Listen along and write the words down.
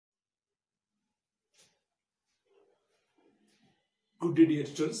Good day, dear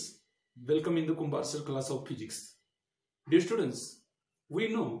students. Welcome in the comparison class of physics. Dear students, we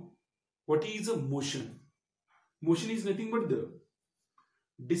know what is a motion. Motion is nothing but the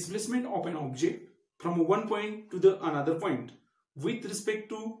displacement of an object from one point to the another point with respect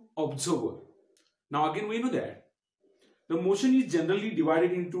to observer. Now again we know that the motion is generally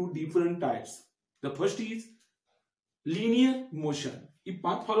divided into different types. The first is linear motion. If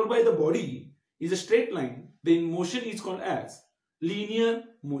path followed by the body is a straight line, then motion is called as linear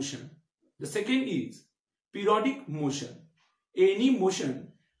motion. The second is periodic motion. Any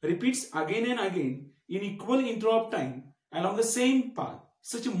motion repeats again and again in equal interval of time along the same path.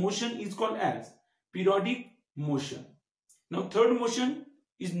 Such a motion is called as periodic motion. Now third motion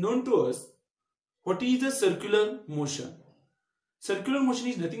is known to us. What is the circular motion? Circular motion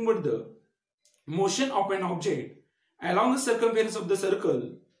is nothing but the motion of an object along the circumference of the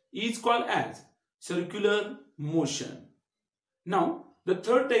circle is called as circular motion. Now, the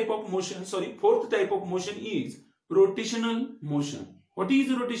fourth type of motion is rotational motion. What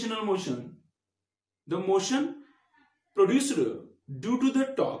is rotational motion? The motion produced due to the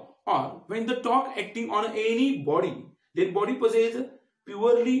torque, or when the torque acting on any body, then body possesses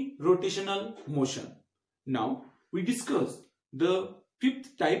purely rotational motion. Now, we discuss the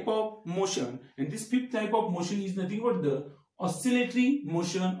fifth type of motion, and this fifth type of motion is nothing but the oscillatory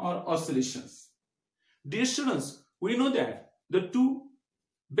motion or oscillations. Dear students, we know that the two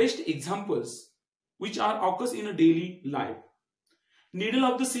best examples which are occurs in a daily life. Needle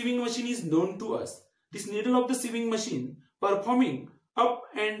of the sieving machine is known to us. This needle of the sieving machine performing up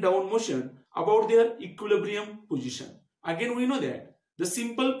and down motion about their equilibrium position. Again we know that the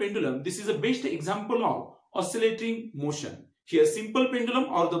simple pendulum, this is the best example of oscillating motion. Here simple pendulum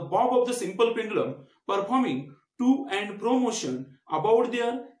or the bob of the simple pendulum performing to and fro motion about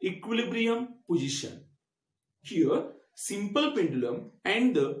their equilibrium position. Here simple pendulum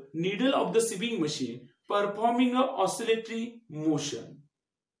and the needle of the sieving machine performing a oscillatory motion.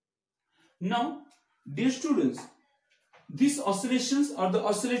 Now, dear students, these oscillations or the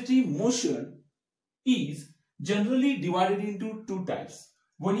oscillatory motion is generally divided into two types.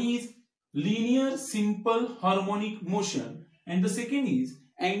 One is linear simple harmonic motion and the second is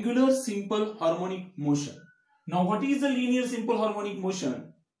angular simple harmonic motion. Now, what is the linear simple harmonic motion?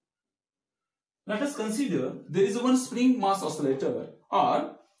 Let us consider there is one spring mass oscillator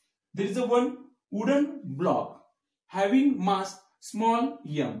or there is one wooden block having mass small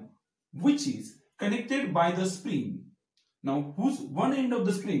m which is connected by the spring. Now whose one end of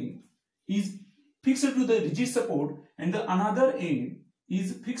the spring is fixed to the rigid support and the another end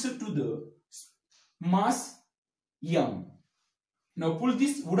is fixed to the mass m. Now pull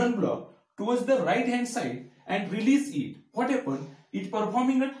this wooden block towards the right hand side and release it. What happened? It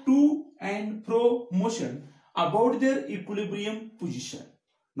performing a to and fro motion about their equilibrium position.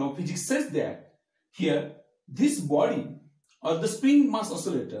 Now physics says that here this body or the spring mass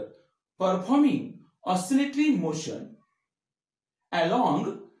oscillator performing oscillatory motion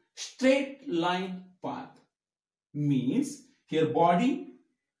along straight line path. Means here body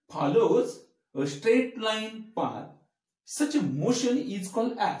follows a straight line path. Such a motion is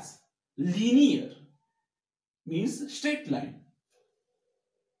called as linear, means straight line.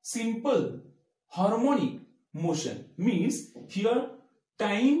 Simple harmonic motion means here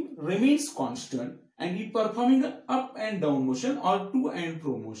time remains constant and it performing an up and down motion or to and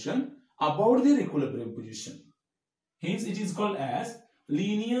fro motion about their equilibrium position. Hence it is called as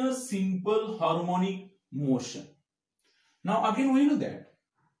linear simple harmonic motion. Now again we know that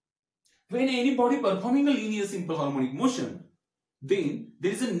when any body performing a linear simple harmonic motion, then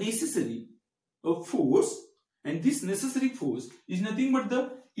there is a necessary force, and this necessary force is nothing but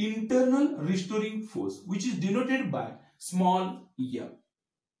the internal restoring force which is denoted by small m.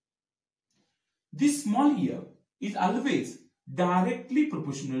 This small m is always directly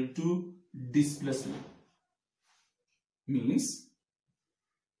proportional to displacement. Means,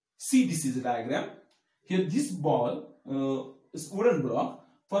 see this is a diagram. Here this ball is wooden block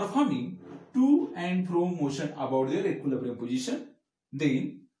performing to and fro motion about their equilibrium position.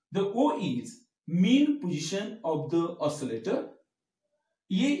 Then the O is mean position of the oscillator.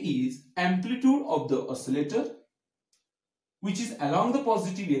 A is amplitude of the oscillator which is along the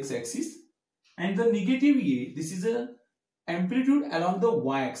positive x-axis, and the negative A, this is a amplitude along the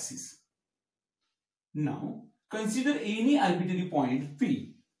y-axis. Now consider any arbitrary point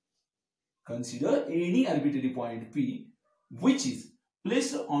P. Consider any arbitrary point P which is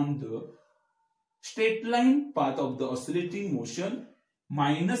placed on the straight line path of the oscillating motion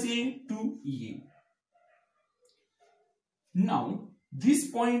minus A to A. Now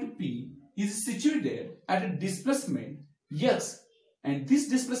this point P is situated at a displacement x and this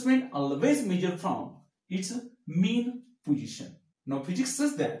displacement always measured from its mean position. Now physics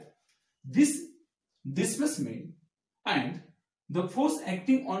says that this displacement and the force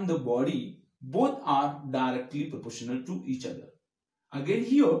acting on the body both are directly proportional to each other. Again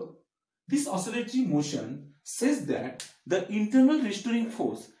here, this oscillatory motion says that the internal restoring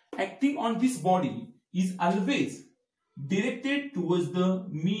force acting on this body is always directed towards the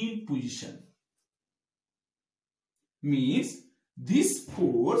mean position. Means this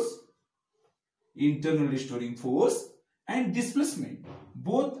force, internal restoring force and displacement,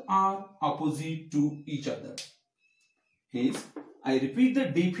 both are opposite to each other. Hence, I repeat the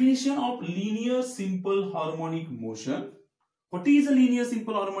definition of linear simple harmonic motion. What is a linear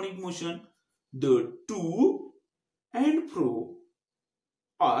simple harmonic motion? The to and fro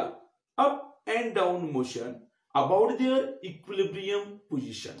or up and down motion about their equilibrium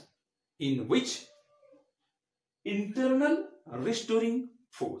position, in which internal restoring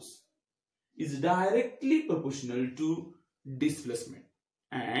force is directly proportional to displacement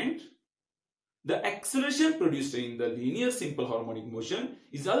and the acceleration produced in the linear simple harmonic motion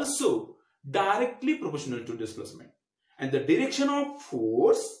is also directly proportional to displacement, and the direction of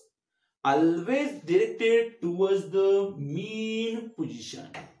force always directed towards the mean position.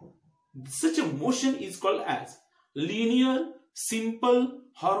 Such a motion is called as linear simple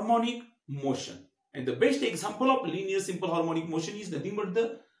harmonic motion, and the best example of linear simple harmonic motion is nothing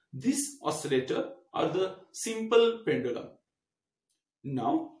but this oscillator or the simple pendulum.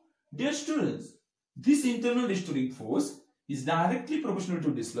 Now, dear students, this internal restoring force is directly proportional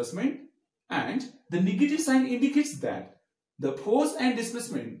to displacement, and the negative sign indicates that the force and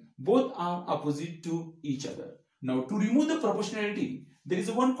displacement both are opposite to each other. Now, to remove the proportionality, there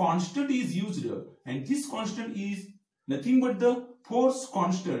is one constant is used, and this constant is nothing but the force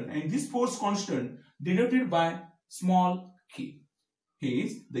constant, and this force constant denoted by small k.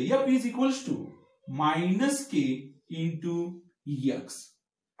 Hence, the F is equals to minus k into x.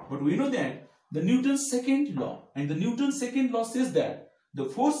 But we know that the Newton's second law, and the Newton's second law says that the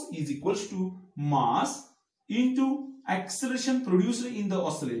force is equals to mass into acceleration produced in the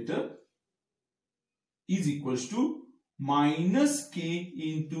oscillator is equals to minus k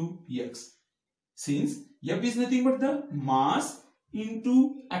into x. Since F is nothing but the mass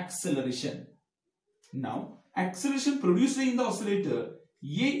into acceleration. Now, acceleration produced in the oscillator A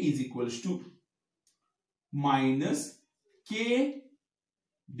is equals to minus k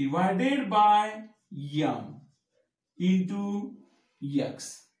divided by m into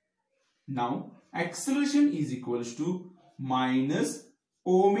x. Now, acceleration is equals to minus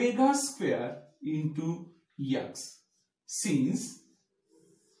omega square into x. Since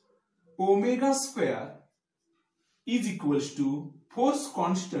omega square is equals to force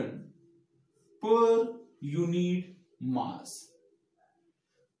constant per unit mass.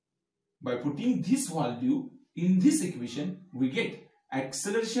 By putting this value in this equation, we get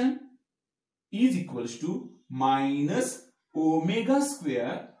acceleration is equals to minus omega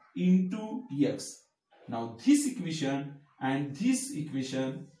square into x. Now this equation and this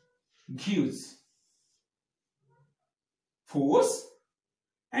equation gives force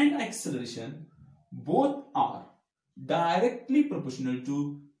and acceleration both are directly proportional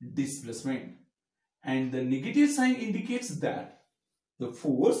to displacement, and the negative sign indicates that the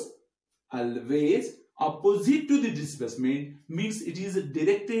force always opposite to the displacement, means it is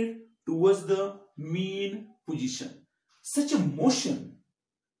directed towards the mean position. Such a motion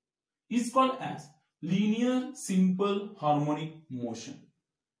is called as linear simple harmonic motion.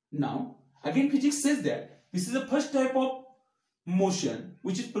 Now again, physics says that this is the first type of motion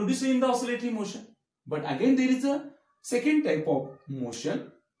which is produced in the oscillatory motion, but again there is a second type of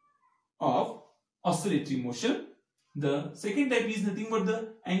motion of oscillatory motion. The second type is nothing but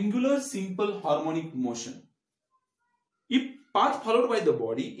the angular simple harmonic motion. If path followed by the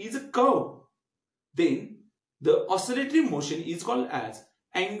body is a curve, then the oscillatory motion is called as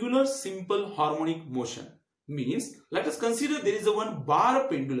angular simple harmonic motion. Means, let us consider there is a one bar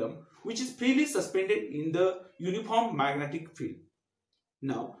pendulum which is freely suspended in the uniform magnetic field.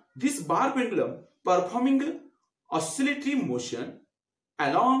 Now, this bar pendulum performing oscillatory motion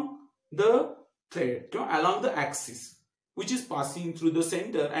along the thread, along the axis, which is passing through the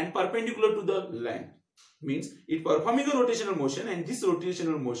center and perpendicular to the length. Means it performing a rotational motion, and this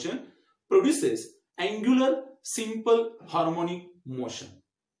rotational motion produces angular simple harmonic motion.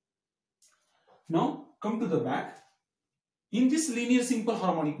 Now come to the back. In this linear simple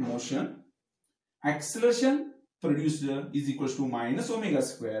harmonic motion, acceleration produced is equals to minus omega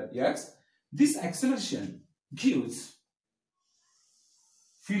square x. This acceleration gives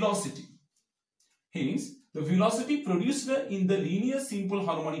velocity. Hence, the velocity produced in the linear simple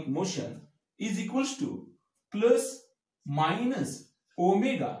harmonic motion is equals to plus minus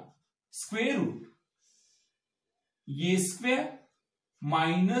omega square root a square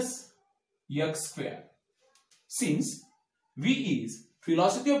minus x square. Since v is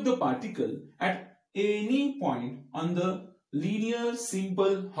velocity of the particle at any point on the linear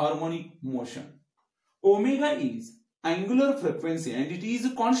simple harmonic motion, omega is angular frequency and it is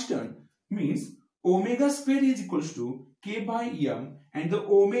a constant, means omega square is equals to k by m and the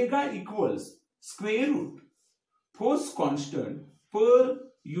omega equals square root force constant per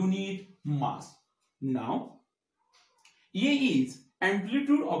unit mass. Now A is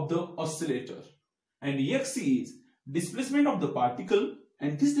amplitude of the oscillator and x is displacement of the particle,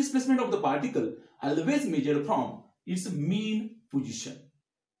 and this displacement of the particle always measured from its mean position.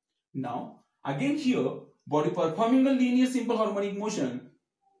 Now again here, body performing a linear simple harmonic motion,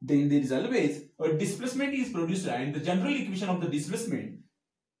 then there is always a displacement is produced, and the general equation of the displacement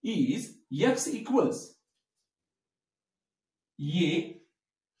is x equals a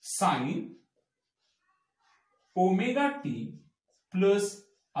sine omega t plus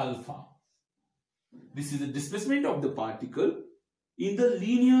alpha. This is the displacement of the particle in the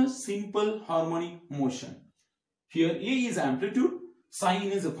linear simple harmonic motion. Here a is amplitude, sine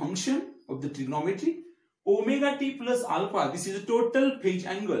is a function of the trigonometry, omega t plus alpha, this is a total phase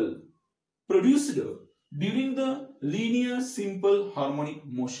angle produced during the linear simple harmonic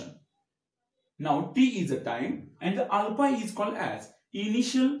motion. Now t is a time and the alpha is called as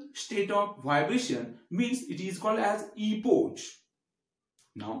initial state of vibration, means it is called as epoch.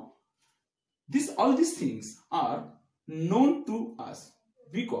 Now all these things are known to us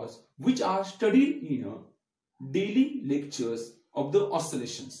because which are studied in daily lectures of the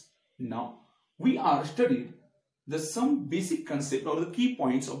oscillations. Now we are studied some basic concept or the key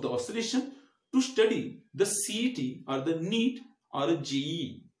points of the oscillation to study the CET or the NEET or the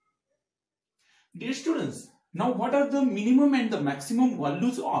JEE. Dear students, now what are the minimum and the maximum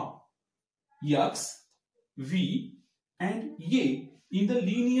values of x, v and a in the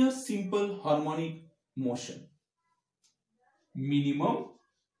linear simple harmonic motion? Minimum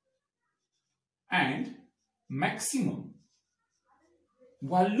and maximum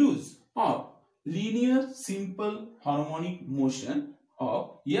values of linear simple harmonic motion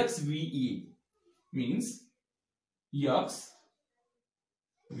of x, v, a means x,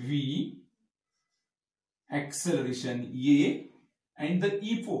 v, acceleration a and the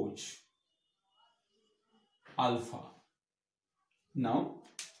epoch alpha. Now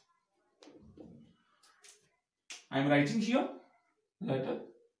I am writing here that a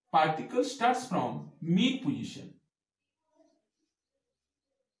particle starts from mean position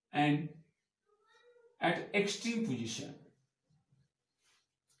and at extreme position.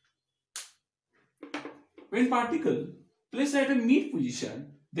 When particle placed at a mean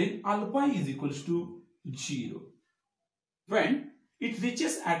position, then alpha is equals to 0. When it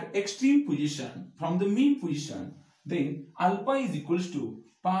reaches at extreme position from the mean position, then alpha is equals to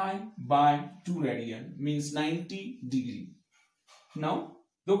pi by 2 radian, means 90 degree. Now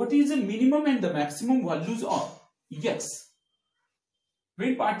what is the minimum and the maximum values of x?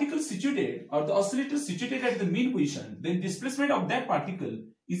 When particle situated or the oscillator situated at the mean position, then displacement of that particle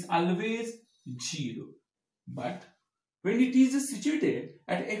is always 0. But when it is situated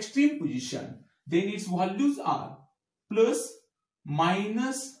at extreme position, then its values are plus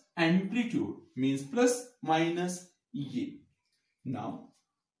minus amplitude, means plus minus a. Now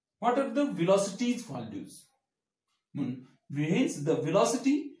what are the velocities values? Hence the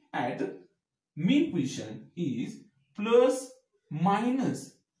velocity at mean position is plus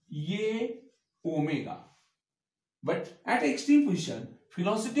minus a omega, but at extreme position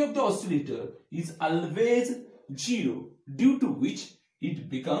velocity of the oscillator is always 0, due to which it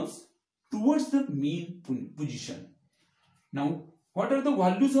becomes towards the mean position. Now what are the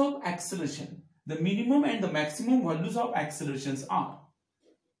values of acceleration? The minimum and the maximum values of accelerations are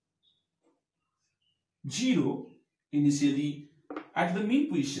 0 initially at the mean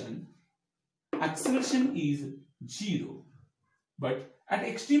position, acceleration is 0, but at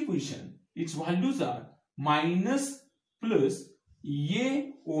extreme position its values are minus plus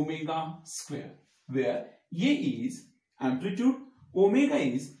a omega square, where a is amplitude, omega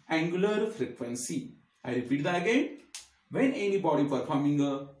is angular frequency. I repeat that again. When any body performing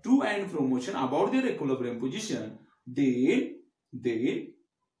a to and fro motion about their equilibrium position, then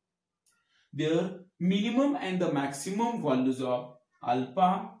their minimum and the maximum values of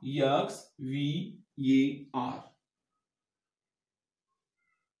alpha, x, v, a are.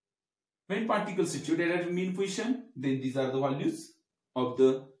 When particle situated at mean position, then these are the values of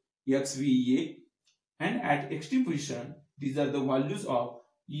the x, v, a, and at extreme position, these are the values of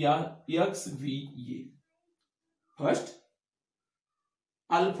x, v, a. First,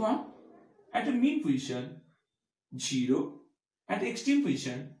 alpha at a mean position 0, at extreme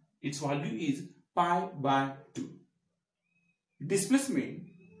position its value is pi by 2. Displacement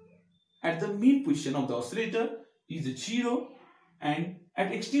at the mean position of the oscillator is 0, and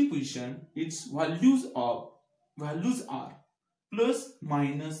at extreme position its values are plus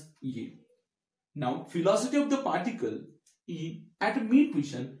minus a. Now velocity of the particle E at mean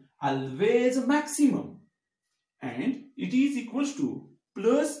position always maximum, and it is equals to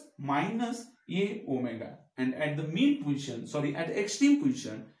plus minus a omega, and at the mean position, at extreme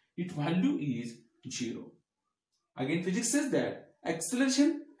position, its value is 0. Again, physics says that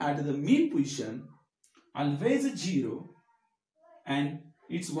acceleration at the mean position always 0, and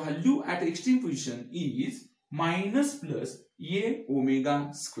its value at extreme position is minus plus a omega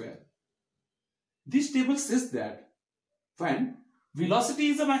square. This table says that when velocity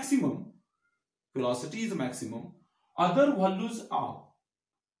is a maximum, other values are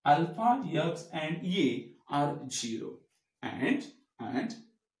alpha, x and a are 0, and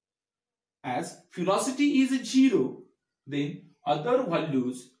as velocity is 0, then other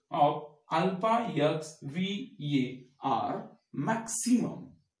values of alpha, x, v, a are maximum.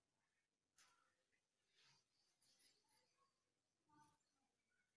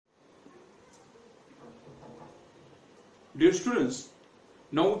 Dear students,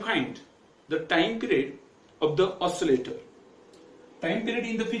 now we find the time period of the oscillator. Time period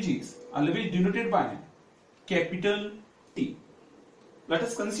in the physics always denoted by capital T. Let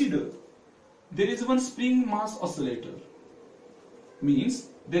us consider there is one spring mass oscillator. Means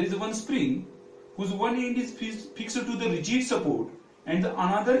there is one spring whose one end is fixed to the rigid support and the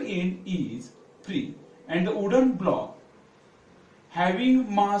another end is free, and the wooden block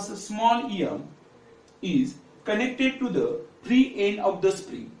having mass small m is connected to the free end of the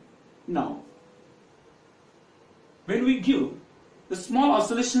spring. Now, when we give the small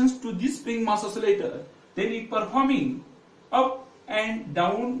oscillations to this spring mass oscillator, then it performing up and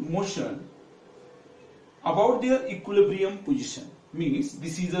down motion about their equilibrium position. Means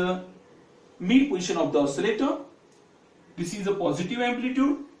this is a mean position of the oscillator, this is a positive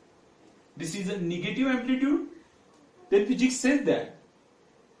amplitude, this is a negative amplitude. Then physics says that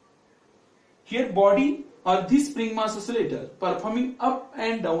here body or this spring mass oscillator performing up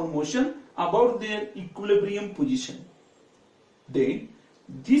and down motion about their equilibrium position. Then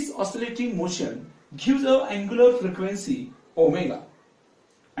this oscillating motion gives an angular frequency omega,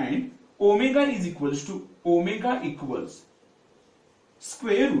 and omega is equals to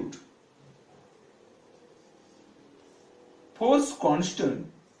square root force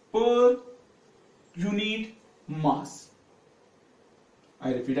constant per unit mass.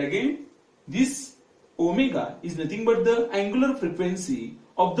 I repeat again, this omega is nothing but the angular frequency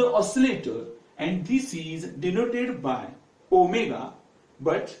of the oscillator, and this is denoted by omega.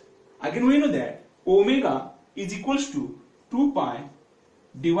 But again we know that omega is equals to 2 pi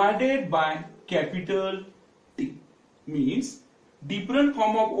divided by capital T. Means different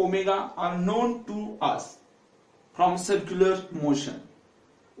form of omega are known to us from circular motion.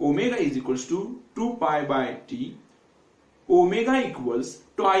 Omega is equals to 2 pi by T. Omega equals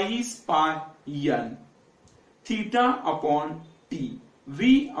twice pi n, theta upon T,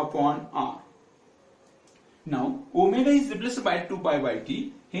 V upon R. Now omega is replaced by 2 pi by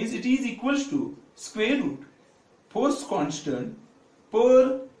T, hence it is equals to square root force constant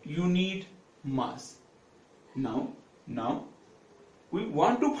per unit mass. Now we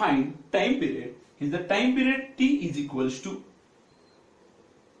want to find time period. Hence the time period T is equals to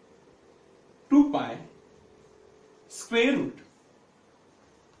 2 pi square root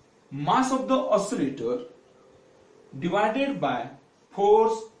mass of the oscillator divided by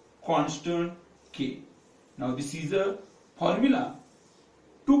force constant K. Now this is a formula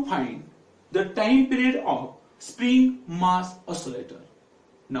to find the time period of spring mass oscillator.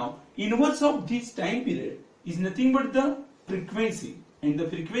 Now inverse of this time period is nothing but the frequency, and the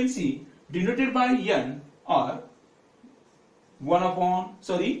frequency denoted by n or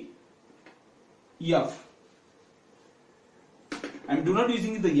f. I am not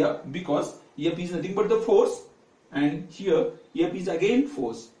using the f because f is nothing but the force, and here f is again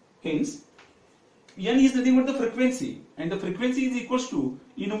force. Hence n is nothing but the frequency, and the frequency is equals to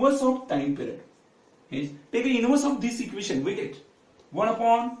inverse of time period. Hence take the inverse of this equation, we get 1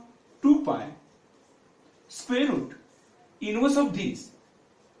 upon 2 pi square root inverse of this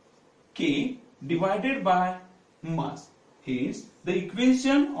K divided by mass. Hence the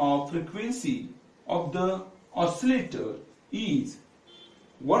equation of frequency of the oscillator is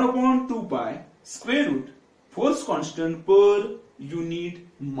 1 upon 2 pi square root force constant per unit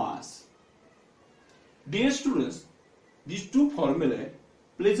mass. Dear students, these two formulae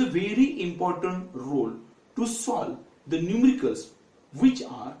plays a very important role to solve the numericals which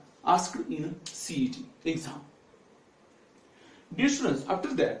are asked in CET exam. Dear students,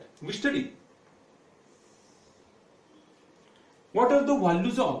 after that we study what are the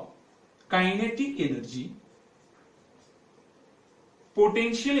values of kinetic energy,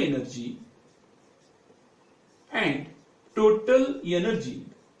 potential energy and total energy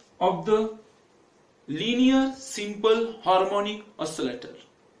of the linear simple harmonic oscillator.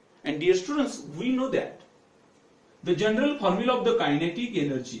 And dear students, we know that the general formula of the kinetic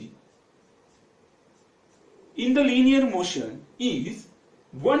energy in the linear motion is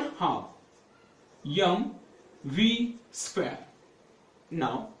 1/2 mv square.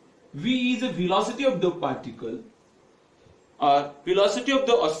 Now, v is the velocity of the particle or velocity of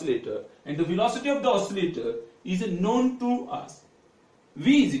the oscillator, and the velocity of the oscillator is known to us.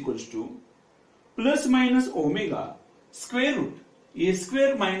 V is equals to plus minus omega square root a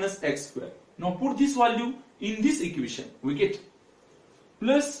square minus x square. Now put this value in this equation. We get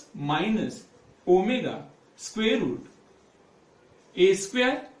plus minus omega square root a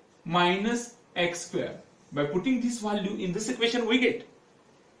square minus x square. By putting this value in this equation, we get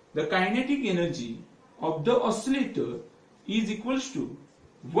the kinetic energy of the oscillator is equals to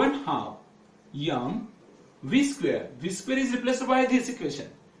 1/2 mv square. V square is replaced by this equation,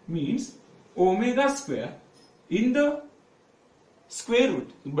 means omega square in the square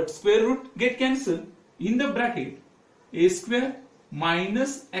root, but square root get cancelled, in the bracket a square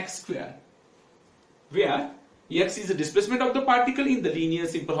minus x square, where x is the displacement of the particle in the linear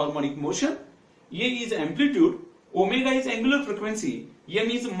simple harmonic motion, a is amplitude, omega is angular frequency, m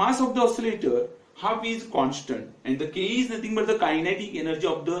is mass of the oscillator, half is constant, and the k is nothing but the kinetic energy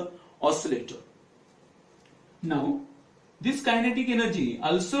of the oscillator. Now, this kinetic energy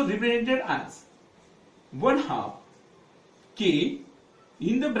also represented as 1/2 k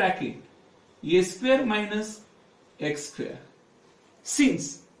in the bracket a square minus x square.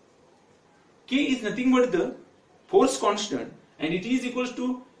 Since k is nothing but the force constant and it is equals to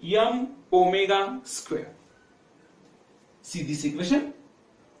m omega square. See this equation,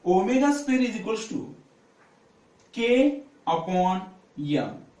 omega square is equals to k upon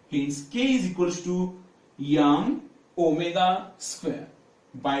m, hence k is equals to m omega square.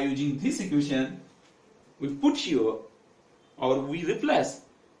 By using this equation, we put here or we replace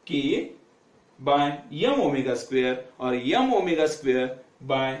k by m omega square or m omega square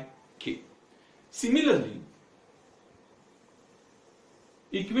by k. Similarly,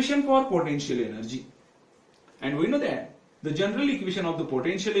 equation for potential energy, and we know that the general equation of the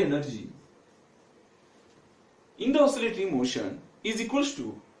potential energy in the oscillatory motion is equals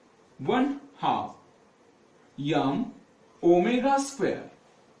to 1/2 m omega square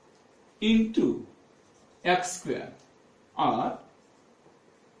into x square, or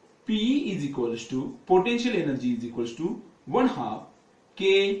P is equals to potential energy is equals to 1/2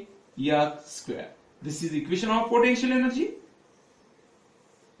 k x square. This is the equation of potential energy.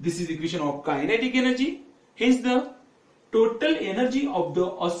 This is the equation of kinetic energy. Hence the total energy of the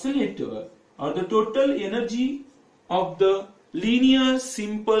oscillator or the total energy of the linear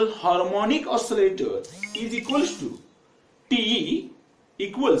simple harmonic oscillator is equals to T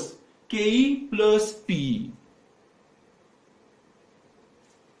equals Ke plus P.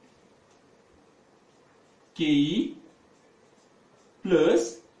 Ke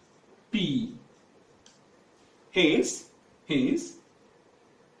plus P. Hence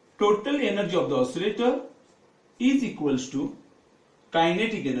total energy of the oscillator is equals to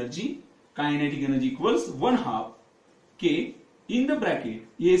kinetic energy. Kinetic energy equals 1/2 k in the bracket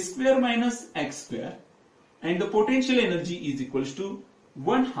a square minus x square, and the potential energy is equals to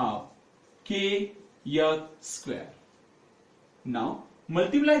 1/2 k x square. Now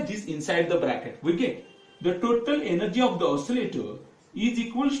multiply this inside the bracket, we get the total energy of the oscillator is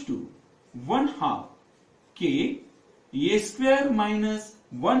equals to 1/2 k a square minus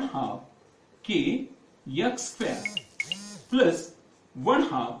 1/2 k x square plus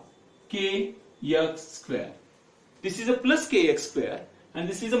 1/2 k x square. This is a plus kx square and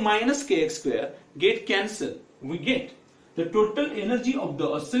this is a minus kx square, get cancelled. We get the total energy of the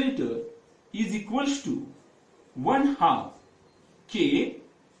oscillator is equals to 1/2 k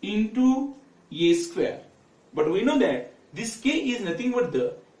into a square. But we know that this k is nothing but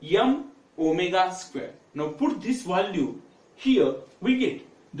the m omega square. Now put this value here, we get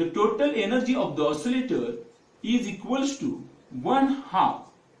the total energy of the oscillator is equals to 1/2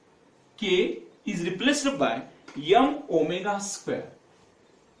 k is replaced by m omega square.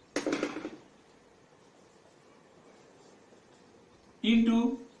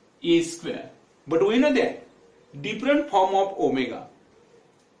 into A square. But we know that different form of omega.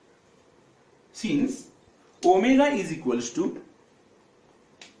 Since omega is equals to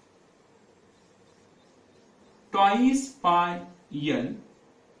twice pi n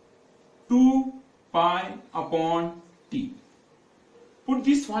 2 pi upon t. Put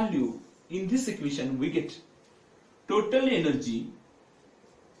this value in this equation, we get total energy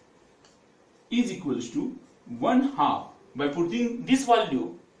is equals to 1/2. By putting this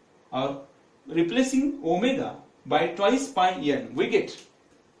value or replacing omega by twice pi n, we get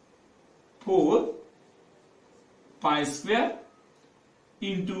 4 pi square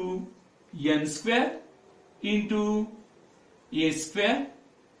into n square into a square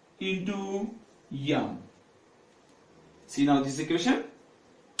into m. See now this equation,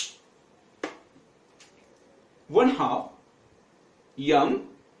 1/2 m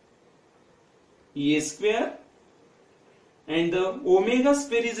a square, and the omega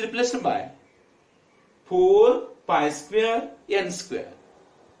square is replaced by 4 pi square n square.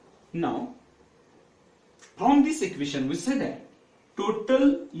 Now from this equation we say that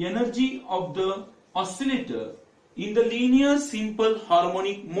total energy of the oscillator in the linear simple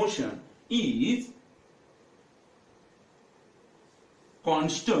harmonic motion is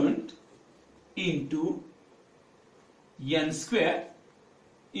constant into n square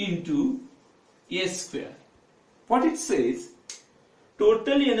into a square. What it says,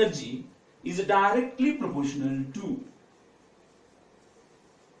 total energy is directly proportional to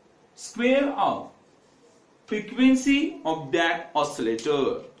square of frequency of that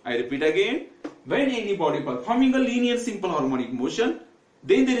oscillator. I repeat again, when any body performing a linear simple harmonic motion,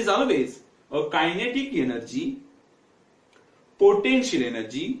 then there is always a kinetic energy, potential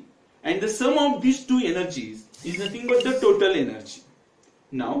energy, and the sum of these two energies is nothing but the total energy.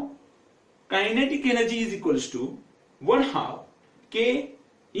 Now, kinetic energy is equals to 1/2 k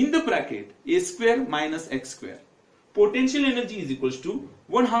in the bracket a square minus x square. Potential energy is equals to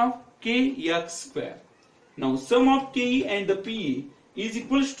 1/2 k x square. Now, sum of k and the p is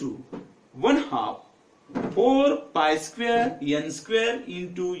equals to 1/2 4 pi square n square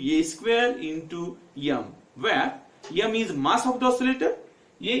into a square into m, where m is mass of the oscillator,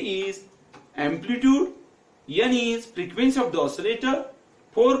 a is amplitude, n is frequency of the oscillator,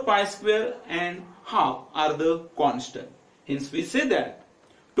 4 pi square and half are the constant. Hence we say that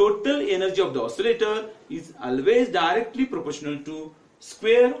total energy of the oscillator is always directly proportional to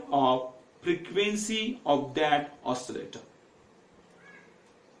square of frequency of that oscillator.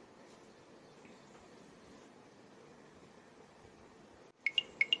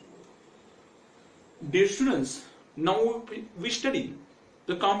 Dear students, now we study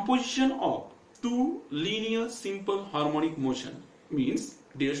the composition of two linear simple harmonic motion. Means,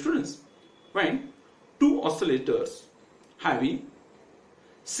 dear students, when two oscillators having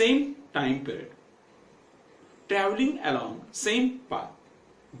same time period, traveling along same path,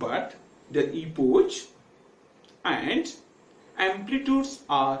 but their epoch and amplitudes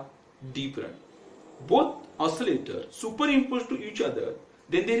are different. Both oscillators superimpose to each other,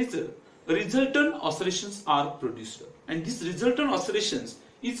 then there is a resultant oscillations are produced, and this resultant oscillations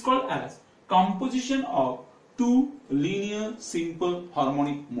is called as composition of two linear simple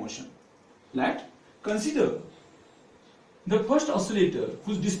harmonic motion. Let consider the first oscillator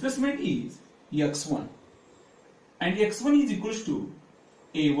whose displacement is x1, and x1 is equals to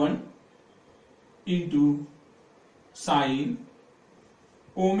a1 into sine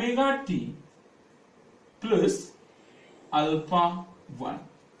omega t plus alpha 1,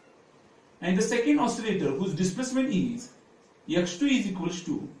 and the second oscillator whose displacement is x2 is equals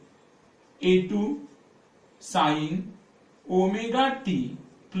to a2 sine omega t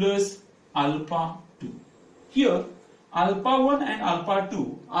plus alpha 2. Here alpha 1 and alpha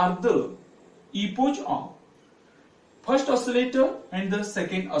 2 are the epoch of first oscillator and the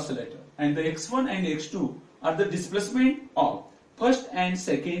second oscillator, and the x1 and x2 are the displacement of first and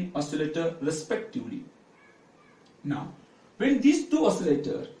second oscillator respectively. Now, when these two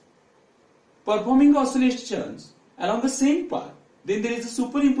oscillators performing oscillations along the same path, then there is a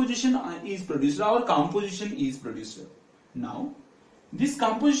superimposition is produced, or composition is produced. Now, this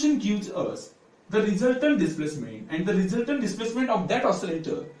composition gives us the resultant displacement, and the resultant displacement of that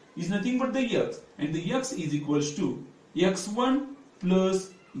oscillator is nothing but the x, and the x is equals to x1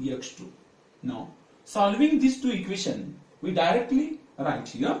 plus x2. Now, solving these two equations, we directly write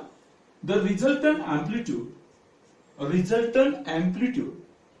here the resultant amplitude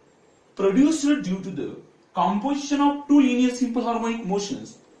produced due to the composition of two linear simple harmonic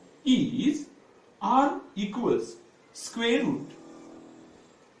motions is R equals square root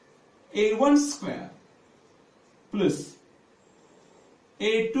a1 square plus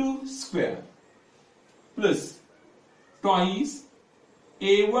a2 square plus twice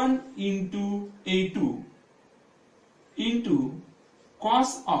a1 into a2 into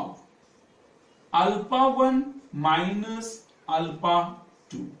cos of alpha 1 minus alpha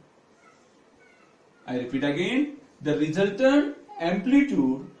 2. I repeat again, the resultant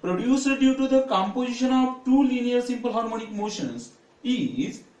amplitude produced due to the composition of two linear simple harmonic motions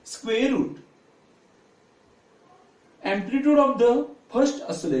is square root amplitude of the first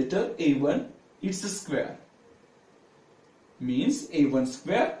oscillator A1, its square, means A1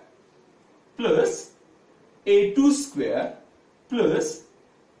 square plus A2 square plus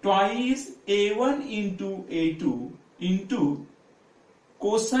twice A1 into A2 into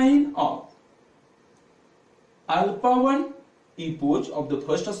cosine of alpha 1 epoch of the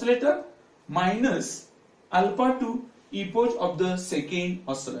first oscillator minus alpha 2 epoch of the second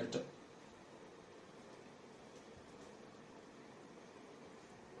oscillator.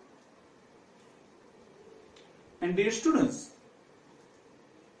 And dear students,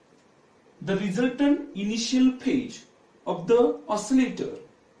 the resultant initial phase of the oscillator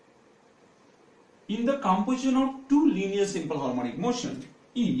in the composition of two linear simple harmonic motion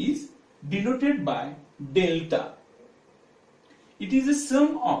is denoted by delta. It is a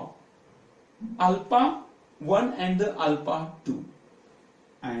sum of alpha 1 and the alpha 2,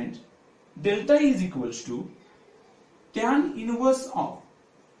 and delta is equals to tan inverse of,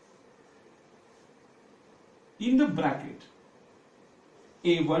 in the bracket,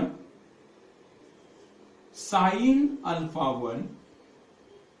 A1 sin alpha 1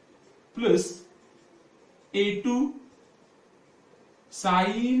 plus A2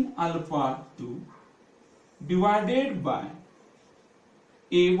 sin alpha 2 divided by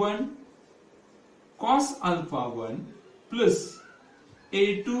A1 cos alpha 1 plus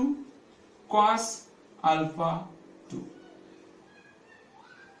A2 cos alpha 2.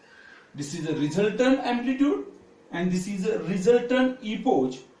 This is a resultant amplitude and this is a resultant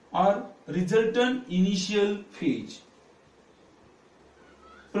epoch or resultant initial phase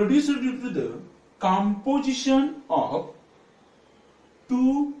produced due to the composition of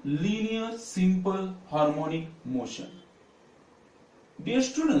two linear simple harmonic motion. Dear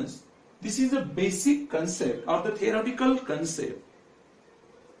students, this is a basic concept or the theoretical concept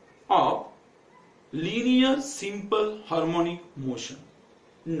of linear simple harmonic motion.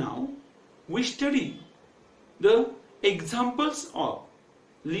 Now we study the examples of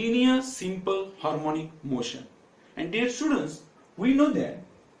linear simple harmonic motion. And dear students, we know that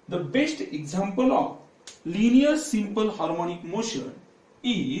the best example of linear simple harmonic motion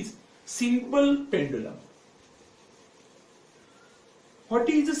is simple pendulum. What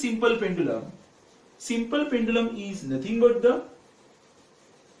is a simple pendulum? Simple pendulum is nothing but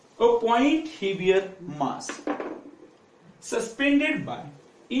a point heavier mass suspended by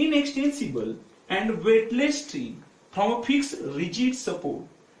inextensible and weightless string from a fixed rigid support,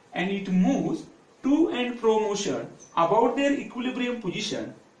 and it moves to and fro motion about their equilibrium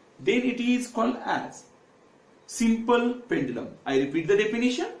position, then it is called as simple pendulum. I repeat the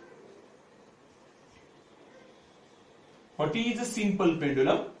definition. What is a simple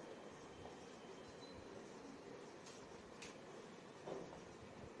pendulum?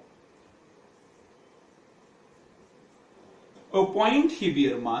 A point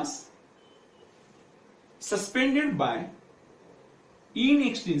heavier mass suspended by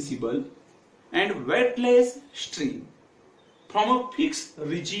inextensible and weightless string from a fixed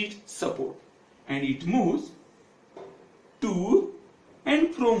rigid support, and it moves to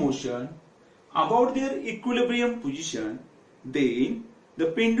and fro motion about their equilibrium position, then the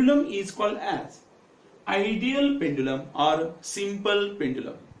pendulum is called as ideal pendulum or simple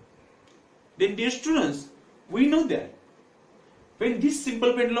pendulum. Then dear students, we know that when this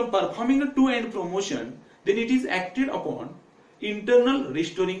simple pendulum performing a to and fro motion, then it is acted upon internal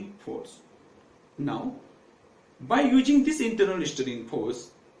restoring force. Now, by using this internal restoring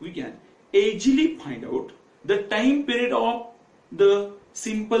force, we can easily find out the time period of the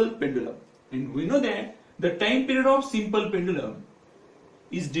simple pendulum. And we know that the time period of simple pendulum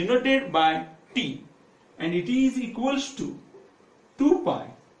is denoted by T, and it is equals to 2 pi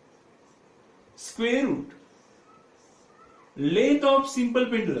square root length of simple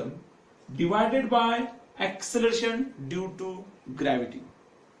pendulum divided by acceleration due to gravity.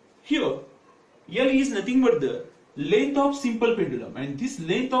 Here L is nothing but the length of simple pendulum, and this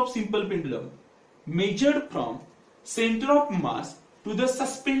length of simple pendulum measured from center of mass to the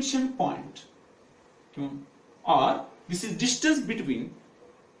suspension point, or this is distance between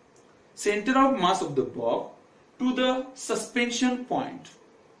center of mass of the bob to the suspension point,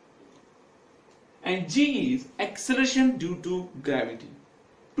 and G is acceleration due to gravity.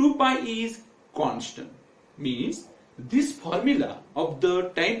 2 pi is constant. Means this formula of the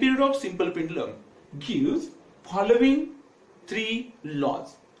time period of simple pendulum gives following three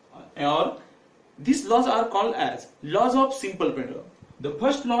laws, or these laws are called as laws of simple pendulum. The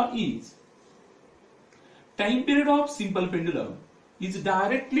first law is time period of simple pendulum is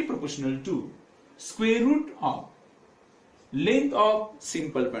directly proportional to square root of length of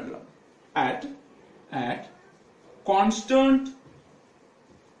simple pendulum at constant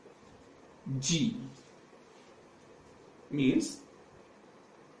G. Means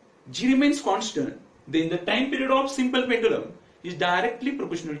G remains constant, then the time period of simple pendulum is directly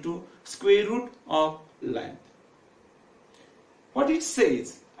proportional to square root of length. What it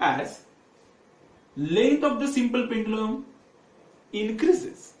says as length of the simple pendulum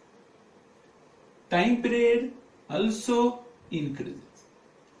increases, time period also increases,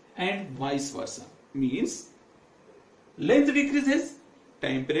 and vice versa. Means length decreases,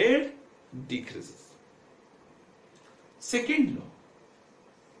 time period decreases. Second law,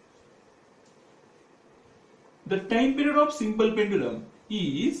 the time period of simple pendulum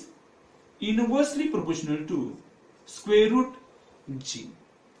is inversely proportional to square root G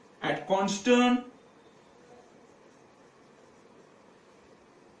at constant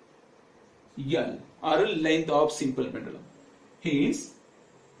L, or length of simple pendulum. Hence,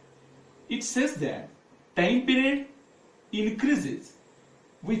 it says that time period increases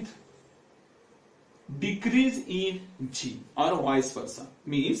with decrease in G, or vice versa.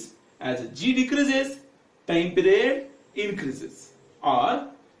 Means as G decreases, time period increases, or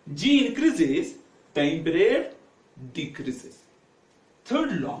G increases, time period decreases.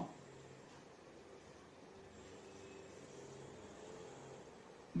 Third law,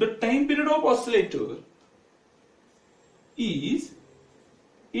 the time period of oscillator is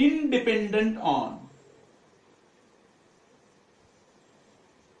independent on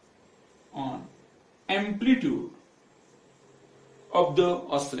amplitude of the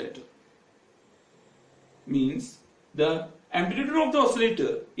oscillator. Means the amplitude of the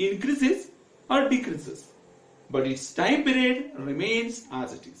oscillator increases or decreases, but its time period remains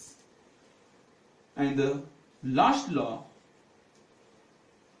as it is. And the last law,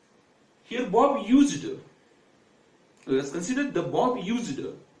 here bob used, let's consider the bob used,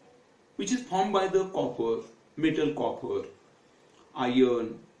 which is formed by the copper, metal copper,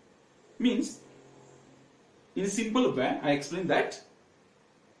 iron. Means in a simple way, I explain that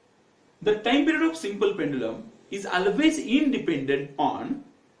the time period of simple pendulum is always independent on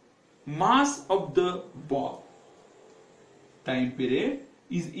mass of the bob. Time period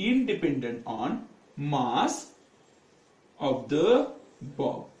is independent on mass of the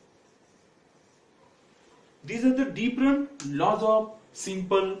bob. These are the different laws of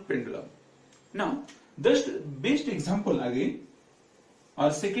simple pendulum. Now, the best example again, or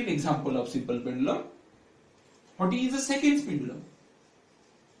second example of simple pendulum. What is the seconds pendulum?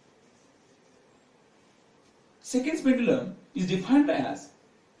 Seconds pendulum is defined as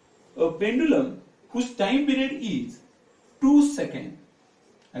a pendulum whose time period is 2 seconds.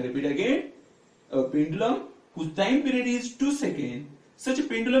 I repeat again, a pendulum whose time period is 2 seconds. Such a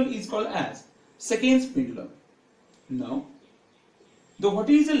pendulum is called as seconds pendulum. Now, what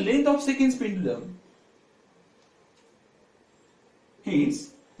is the length of seconds pendulum?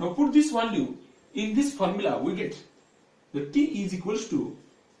 Hence, now put this value in this formula, we get the T is equals to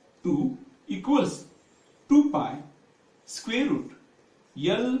 2 equals 2 pi square root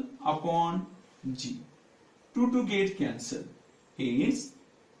L upon G. 2 get cancelled. Hence,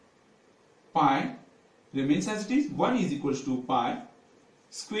 pi remains as it is. 1 is equals to pi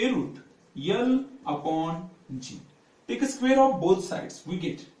square root L upon G. Take a square of both sides. We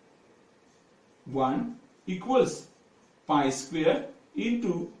get 1 equals pi square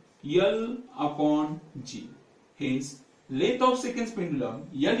into L upon G. Hence, length of seconds pendulum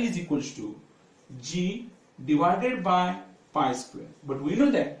L is equals to G divided by pi square. But we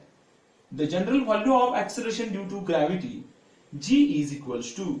know that the general value of acceleration due to gravity G is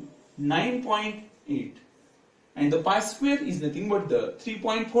equals to 9.8, and the pi square is nothing but the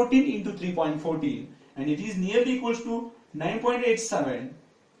 3.14 into 3.14, and it is nearly equals to 9.87.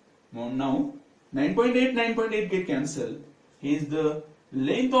 Now 9.8 get cancelled. Hence the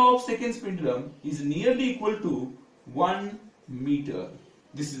length of seconds pendulum is nearly equal to 1 meter.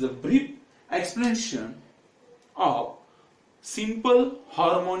 This is a brief explanation of simple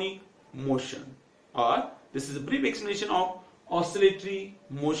harmonic motion, or this is a brief explanation of oscillatory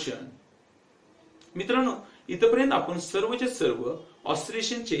motion. मित्रांनो, इथपर्यंत आपण सर्वच्या सर्व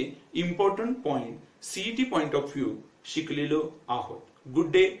ऑसिलेशनचे important point CET point of view शिकलेलो आहोत.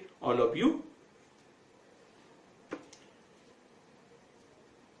 Good day all of you.